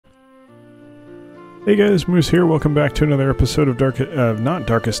Hey guys, Moose here. Welcome back to another episode of not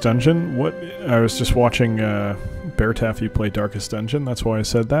Darkest Dungeon. I was just watching Bear Taffy play Darkest Dungeon. That's why I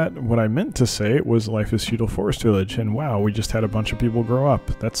said that. What I meant to say was Life is Feudal Forest Village, and wow, we just had a bunch of people grow up.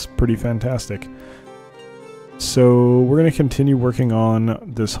 That's pretty fantastic. So we're going to continue working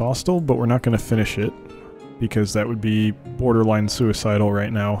on this hostel, but we're not going to finish it because that would be borderline suicidal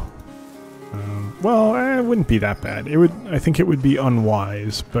right now. Well, it wouldn't be that bad. I think it would be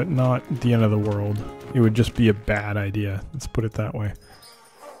unwise, but not the end of the world. It would just be a bad idea. Let's put it that way.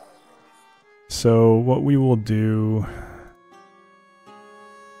 So what we will do...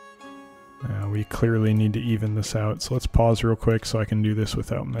 we clearly need to even this out, so let's pause real quick so I can do this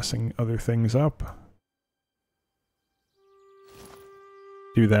without messing other things up.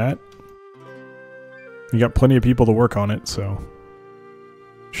 Do that. You got plenty of people to work on it, so...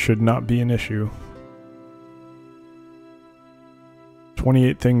 should not be an issue.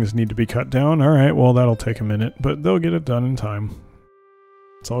 28 things need to be cut down. Alright, well that'll take a minute, but they'll get it done in time.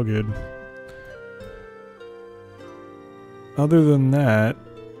 It's all good. Other than that,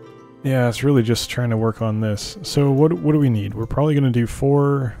 yeah, it's really just trying to work on this. So what do we need? We're probably going to do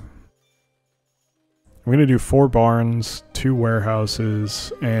 4... I'm going to do 4 barns, 2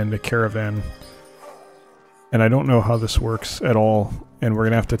 warehouses, and a caravan. And I don't know how this works at all, and we're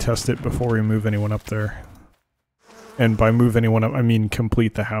going to have to test it before we move anyone up there. And by move anyone up, I mean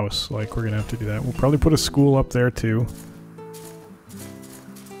complete the house. Like, we're going to have to do that. We'll probably put a school up there, too.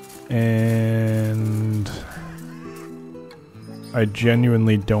 And... I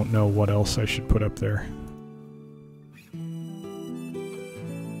genuinely don't know what else I should put up there.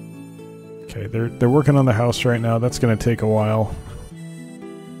 Okay, they're working on the house right now. That's going to take a while.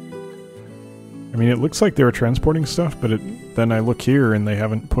 I mean, it looks like they were transporting stuff, but then I look here and they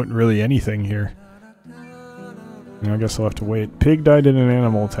haven't put really anything here. I guess I'll have to wait. Pig died in an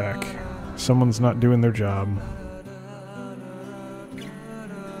animal attack. Someone's not doing their job.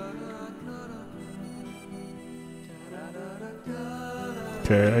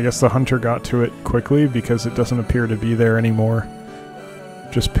 Okay, I guess the hunter got to it quickly because it doesn't appear to be there anymore.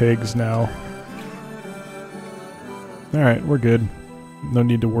 Just pigs now. Alright, we're good. No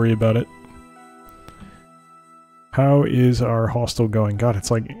need to worry about it. How is our hostel going? God, it's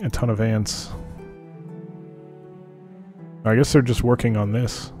like a ton of ants. I guess they're just working on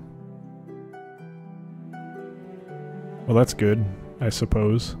this. Well, that's good, I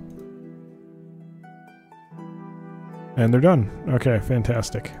suppose. And they're done. Okay,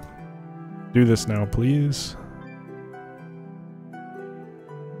 fantastic. Do this now, please.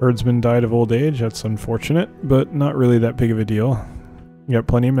 Herdsman died of old age. That's unfortunate, but not really that big of a deal. You got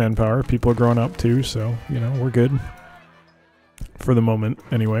plenty of manpower. People are growing up too, so, you know, we're good. For the moment,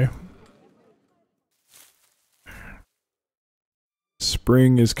 anyway.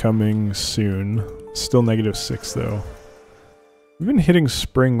 Spring is coming soon. Still -6, though. We've been hitting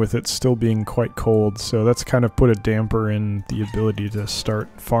spring with it still being quite cold, so that's kind of put a damper in the ability to start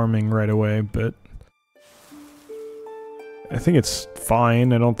farming right away, but... I think it's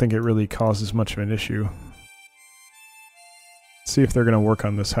fine. I don't think it really causes much of an issue. Let's see if they're going to work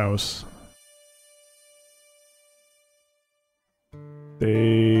on this house.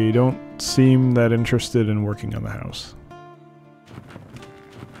 They don't seem that interested in working on the house.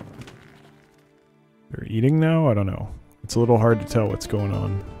 They're eating now? I don't know. It's a little hard to tell what's going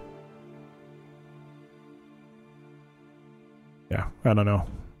on. Yeah, I don't know.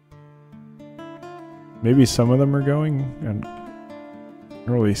 Maybe some of them are going, and I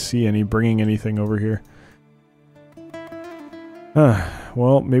don't really see any bringing anything over here.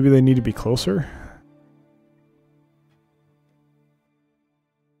 Well, maybe they need to be closer?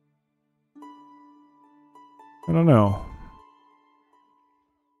 I don't know.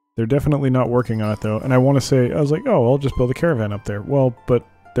 They're definitely not working on it, though. And I want to say, I was like, oh, I'll just build a caravan up there. Well, but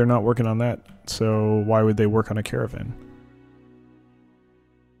they're not working on that, so why would they work on a caravan?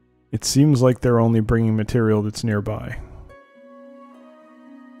 It seems like they're only bringing material that's nearby.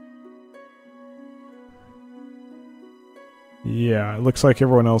 Yeah, it looks like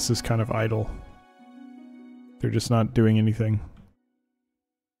everyone else is kind of idle. They're just not doing anything.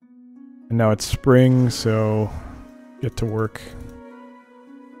 And now it's spring, so get to work.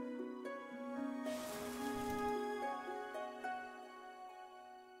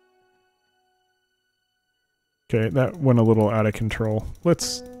 Okay, that went a little out of control.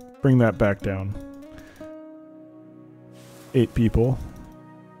 Let's bring that back down. 8 people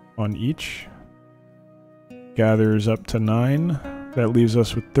on each. Gathers up to 9. That leaves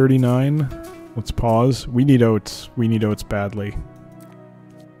us with 39. Let's pause. We need oats. We need oats badly.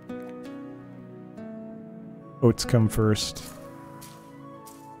 Oats come first.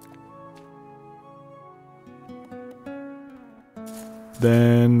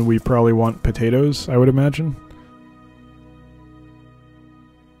 Then we probably want potatoes, I would imagine.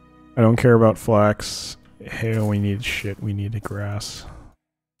 I don't care about flax. Hey, we need shit. We need grass.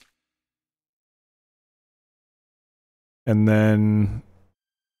 And then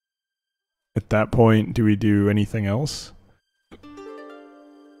at that point, do we do anything else? Do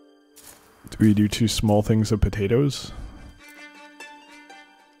we do 2 small things of potatoes?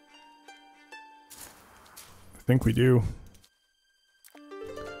 I think we do.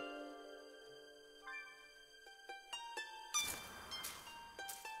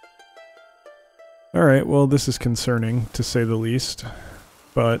 Alright, well this is concerning, to say the least,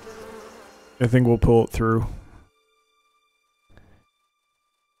 but I think we'll pull it through.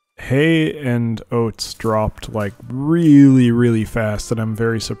 Hay and oats dropped like really fast, and I'm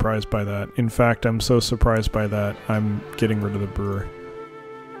very surprised by that. In fact, I'm so surprised by that, I'm getting rid of the brewer.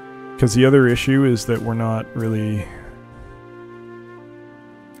 Because the other issue is that we're not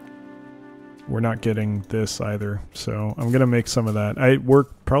getting this either, so I'm gonna make some of that. I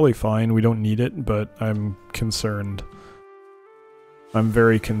work probably fine, we don't need it, but I'm concerned. I'm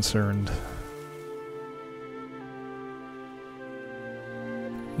very concerned.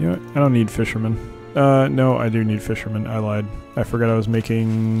 You know what? I don't need fishermen. No, I do need fishermen. I lied. I forgot I was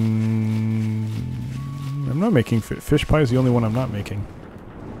making... I'm not making... Fish pie is the only one I'm not making.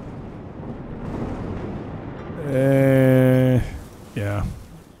 Yeah.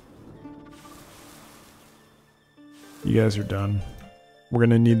 You guys are done. We're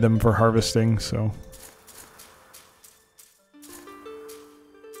gonna need them for harvesting, so...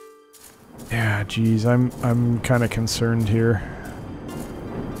 Yeah, geez, I'm kind of concerned here.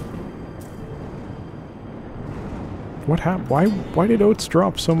 What happened? Why did oats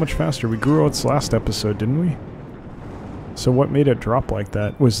drop so much faster? We grew oats last episode, didn't we? So what made it drop like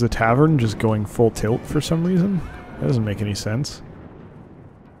that? Was the tavern just going full tilt for some reason? That doesn't make any sense.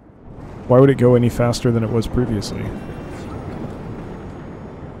 Why would it go any faster than it was previously?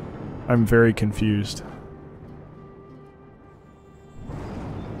 I'm very confused.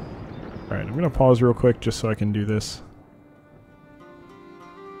 Alright, I'm gonna pause real quick just so I can do this.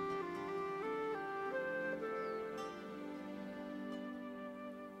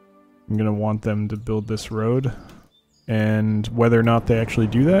 I'm gonna want them to build this road, and whether or not they actually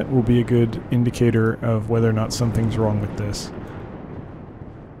do that will be a good indicator of whether or not something's wrong with this.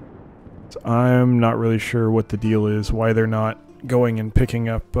 So I'm not really sure what the deal is, why they're not going and picking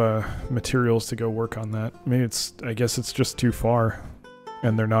up materials to go work on that. Maybe I guess it's just too far,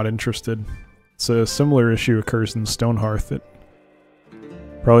 and they're not interested. It's a similar issue occurs in Stonehearth. It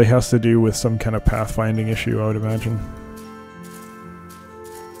probably has to do with some kind of pathfinding issue, I would imagine.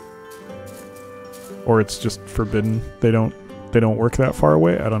 Or it's just forbidden. They don't work that far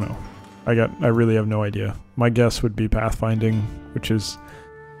away? I don't know. I really have no idea. My guess would be pathfinding, which is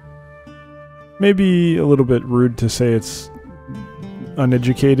maybe a little bit rude to say it's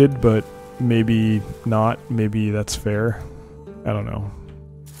uneducated, but maybe not. Maybe that's fair. I don't know.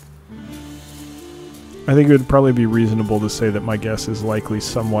 I think it would probably be reasonable to say that my guess is likely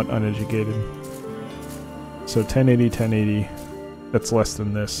somewhat uneducated. So 1080, 1080. That's less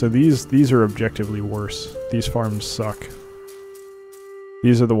than this. So these are objectively worse. These farms suck.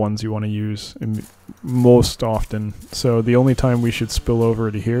 These are the ones you want to use most often. So the only time we should spill over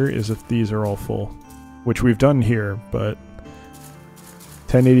to here is if these are all full. Which we've done here, but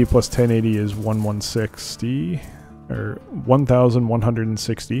 1080 plus 1080 is 1160, or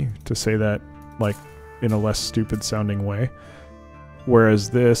 1160, to say that like in a less stupid sounding way. Whereas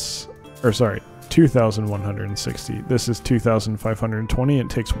this, or sorry, 2,160. This is 2,520. It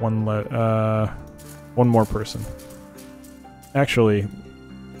takes one more person. Actually,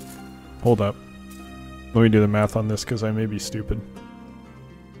 hold up. Let me do the math on this because I may be stupid.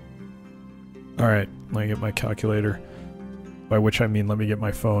 Alright, let me get my calculator. By which I mean let me get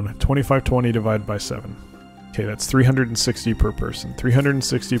my phone. 2520 divided by 7. Okay, that's 360 per person.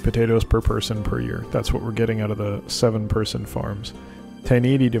 360 potatoes per person per year. That's what we're getting out of the 7-person farms.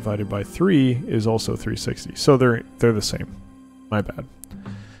 1080 divided by 3 is also 360. So they're the same. My bad.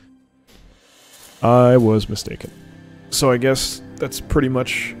 I was mistaken. So I guess that's pretty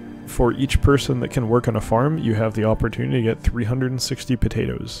much for each person that can work on a farm, you have the opportunity to get 360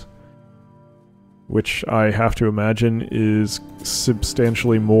 potatoes. Which I have to imagine is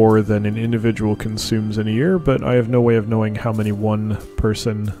substantially more than an individual consumes in a year, but I have no way of knowing how many one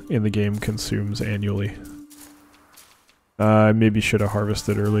person in the game consumes annually. I maybe should have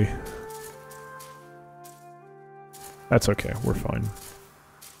harvested early. That's okay, we're fine.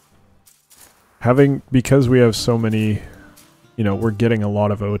 Because we have so many, you know, we're getting a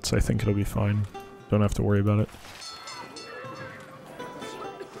lot of oats, I think it'll be fine. Don't have to worry about it.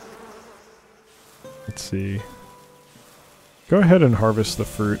 Let's see. Go ahead and harvest the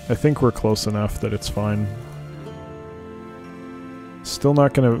fruit. I think we're close enough that it's fine. Still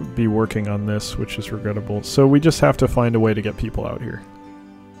not going to be working on this, which is regrettable. So we just have to find a way to get people out here.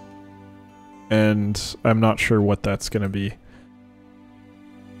 And I'm not sure what that's going to be.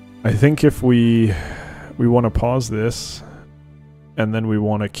 I think if we want to pause this, and then we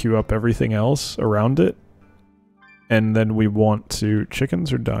want to queue up everything else around it, and then we want to...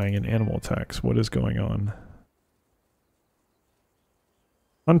 Chickens are dying in animal attacks. What is going on?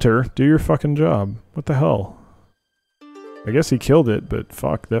 Hunter, do your fucking job. What the hell? I guess he killed it, but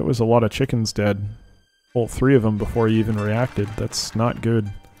fuck, that was a lot of chickens dead. Well, 3 of them before he even reacted. That's not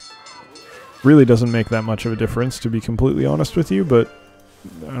good. Really doesn't make that much of a difference, to be completely honest with you, but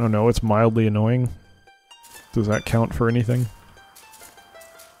I don't know, it's mildly annoying. Does that count for anything?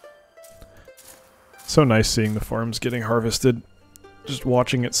 So nice seeing the farms getting harvested. Just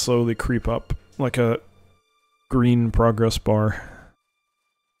watching it slowly creep up like a green progress bar.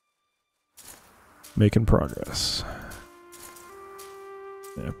 Making progress.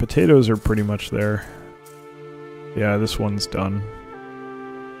 Yeah, potatoes are pretty much there. Yeah, this one's done.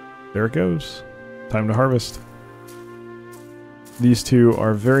 There it goes. Time to harvest. These 2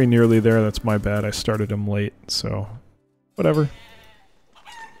 are very nearly there. That's my bad. I started them late, so whatever.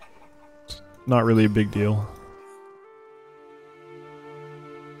 It's not really a big deal.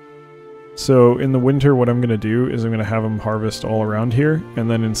 So in the winter, what I'm going to do is I'm going to have them harvest all around here, and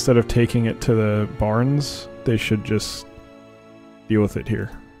then instead of taking it to the barns, they should just deal with it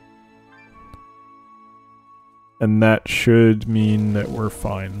here. And that should mean that we're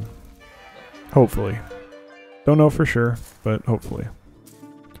fine. Hopefully. Don't know for sure, but hopefully.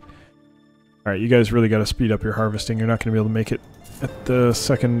 Alright, you guys really got to speed up your harvesting. You're not going to be able to make it at the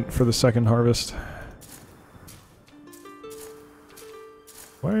for the second harvest.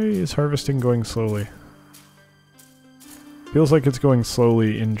 Why is harvesting going slowly? Feels like it's going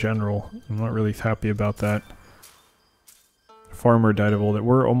slowly in general. I'm not really happy about that. Farmer died of old.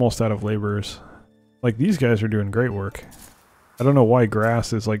 We're almost out of laborers. Like, these guys are doing great work. I don't know why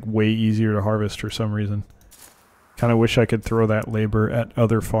grass is like way easier to harvest for some reason. Kind of wish I could throw that labor at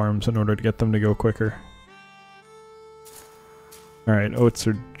other farms in order to get them to go quicker. Alright, oats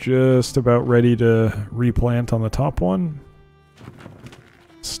are just about ready to replant on the top one.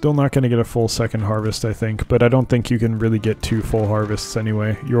 Still not going to get a full second harvest, I think, but I don't think you can really get 2 full harvests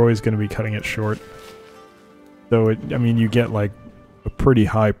anyway. You're always going to be cutting it short. Though, I mean, you get like a pretty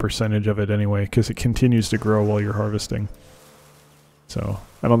high percentage of it anyway, because it continues to grow while you're harvesting. So,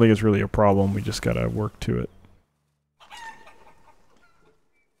 I don't think it's really a problem, we just gotta work to it.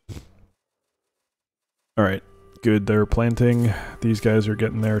 Alright, good, they're planting. These guys are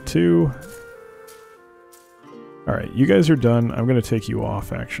getting there too. Alright, you guys are done. I'm gonna take you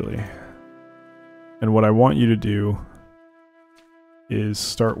off, actually. And what I want you to do is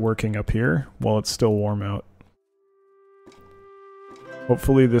start working up here while it's still warm out.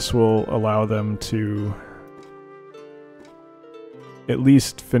 Hopefully this will allow them to at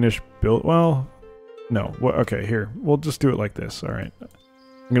least finish build. Well, no. Okay, here. We'll just do it like this. Alright. I'm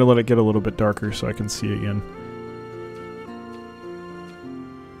gonna let it get a little bit darker so I can see again.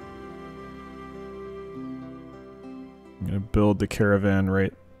 I'm gonna build the caravan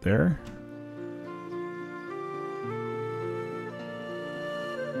right there.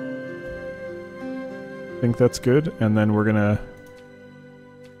 I think that's good. And then we're gonna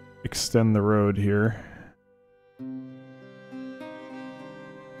extend the road here.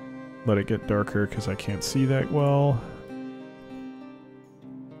 Let it get darker because I can't see that well.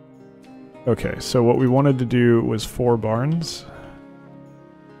 Okay, so what we wanted to do was 4 barns.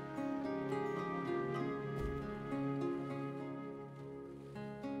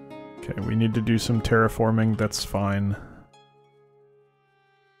 Okay, we need to do some terraforming, that's fine.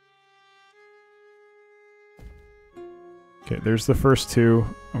 Okay, there's the first 2.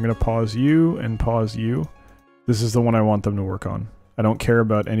 I'm going to pause you and pause you. This is the one I want them to work on. I don't care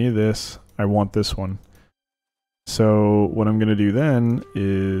about any of this. I want this one. So what I'm going to do then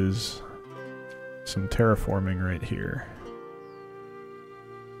is some terraforming right here.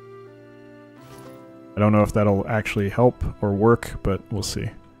 I don't know if that'll actually help or work, but we'll see.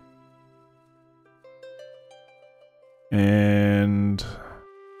 And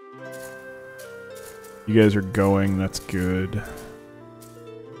you guys are going, that's good.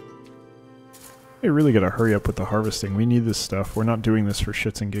 I really gotta hurry up with the harvesting. We need this stuff. We're not doing this for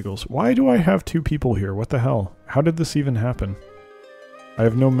shits and giggles. Why do I have 2 people here? What the hell? How did this even happen? I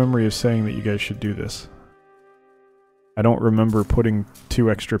have no memory of saying that you guys should do this. I don't remember putting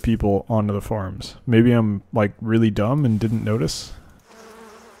 2 extra people onto the farms. Maybe I'm, like, really dumb and didn't notice?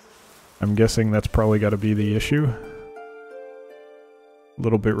 I'm guessing that's probably got to be the issue. A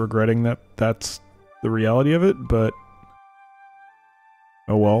little bit regretting that that's the reality of it, but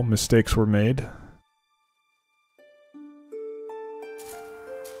oh well, mistakes were made.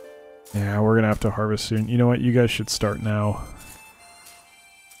 Yeah, we're gonna have to harvest soon. You know what? You guys should start now.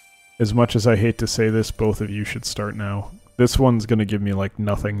 As much as I hate to say this, both of you should start now. This one's gonna give me like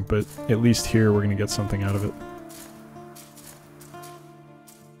nothing, but at least here we're gonna get something out of it.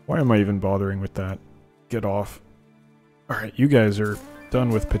 Why am I even bothering with that? Get off. Alright, you guys are done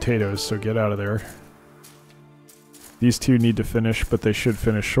with potatoes, so get out of there. These two need to finish, but they should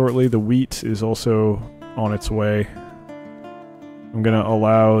finish shortly. The wheat is also on its way. I'm gonna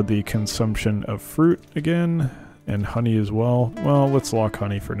allow the consumption of fruit again, and honey as well. Well, let's lock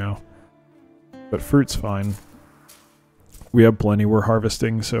honey for now. But fruit's fine. We have plenty we're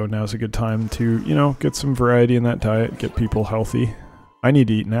harvesting, so now's a good time to, you know, get some variety in that diet, get people healthy. I need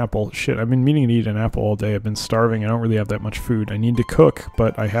to eat an apple. Shit, I've been meaning to eat an apple all day. I've been starving. I don't really have that much food. I need to cook,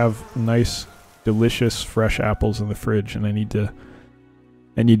 but I have nice, delicious, fresh apples in the fridge, and I need to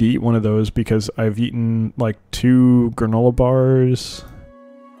eat one of those because I've eaten like 2 granola bars,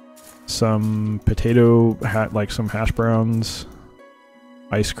 some some hash browns,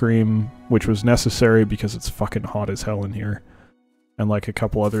 ice cream, which was necessary because it's fucking hot as hell in here, and like a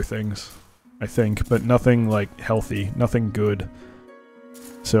couple other things, I think, but nothing like healthy, nothing good.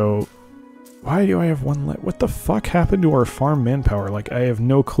 So, why do I have one left? What the fuck happened to our farm manpower? Like, I have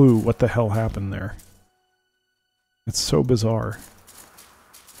no clue what the hell happened there. It's so bizarre.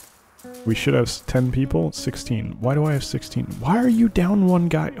 We should have 10 people? 16. Why do I have 16? Why are you down one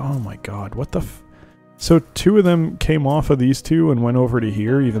guy? Oh my god, what the f... So 2 of them came off of these 2 and went over to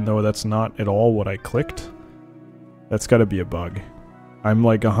here, even though that's not at all what I clicked? That's gotta be a bug. I'm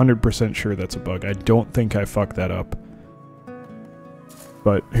like 100% sure that's a bug. I don't think I fucked that up.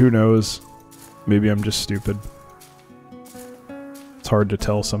 But who knows? Maybe I'm just stupid. It's hard to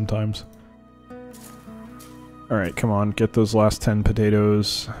tell sometimes. Alright, come on, get those last 10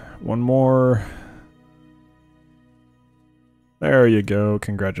 potatoes. One more. There you go,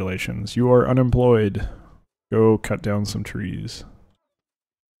 congratulations. You are unemployed. Go cut down some trees.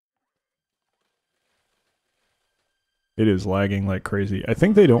 It is lagging like crazy. I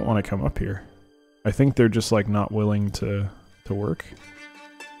think they don't want to come up here. I think they're just like not willing to work.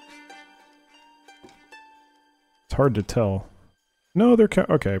 It's hard to tell. No, they're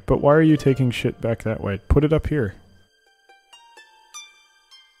okay, but why are you taking shit back that way? Put it up here.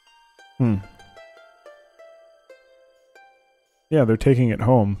 Yeah, they're taking it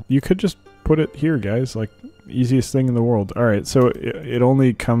home. You could just put it here, guys. Like, easiest thing in the world. Alright, so it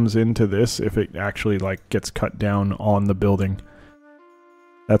only comes into this if it actually, like, gets cut down on the building.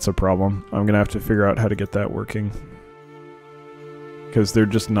 That's a problem. I'm gonna have to figure out how to get that working. Because they're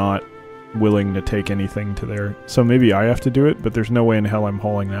just not willing to take anything to there. So maybe I have to do it, but there's no way in hell I'm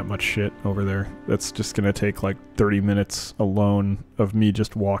hauling that much shit over there. That's just gonna take like 30 minutes alone of me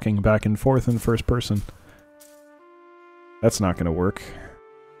just walking back and forth in first person. That's not gonna work.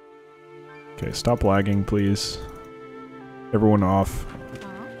 Okay, stop lagging, please. Everyone off.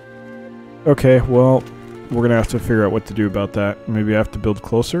 Okay, well, we're gonna have to figure out what to do about that. Maybe I have to build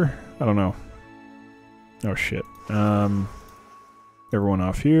closer? I don't know. Oh shit. Everyone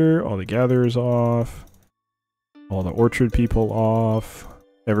off here, all the gatherers off, all the orchard people off,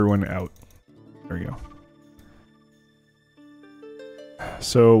 everyone out. There we go.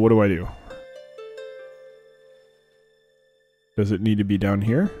 So what do I do? Does it need to be down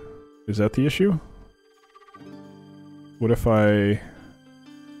here? Is that the issue? What if I...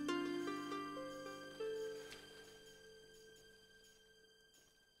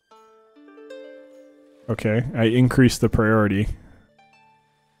 Okay, I increase the priority.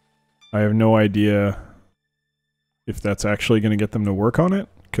 I have no idea if that's actually going to get them to work on it,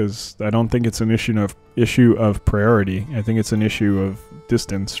 because I don't think it's an issue of priority. I think it's an issue of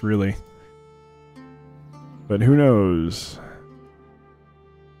distance, really. But who knows?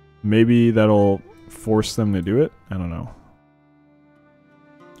 Maybe that'll force them to do it? I don't know.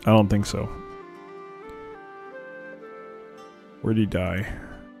 I don't think so. Where'd he die?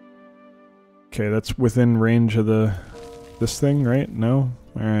 Okay, that's within range of this thing, right? No?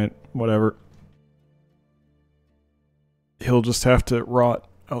 Alright, whatever. He'll just have to rot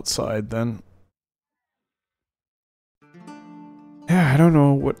outside then. Yeah, I don't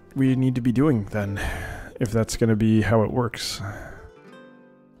know what we need to be doing then, if that's gonna be how it works.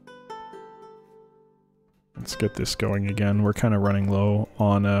 Let's get this going again. We're kind of running low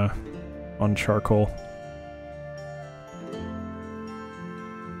on charcoal.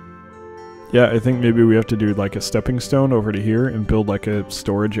 Yeah, I think maybe we have to do like a stepping stone over to here and build like a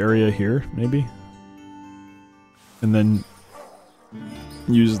storage area here, maybe. And then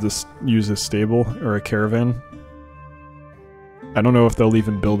use a stable or a caravan. I don't know if they'll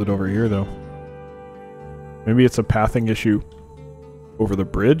even build it over here though. Maybe it's a pathing issue over the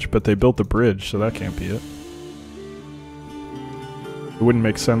bridge, but they built the bridge, so that can't be it. It wouldn't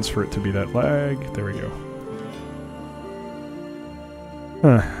make sense for it to be that lag. There we go.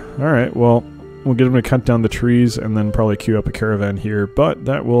 Alright, well, we'll get them to cut down the trees and then probably queue up a caravan here, but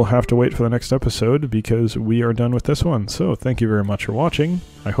that will have to wait for the next episode because we are done with this one. So thank you very much for watching.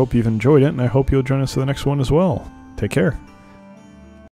 I hope you've enjoyed it, and I hope you'll join us for the next one as well. Take care.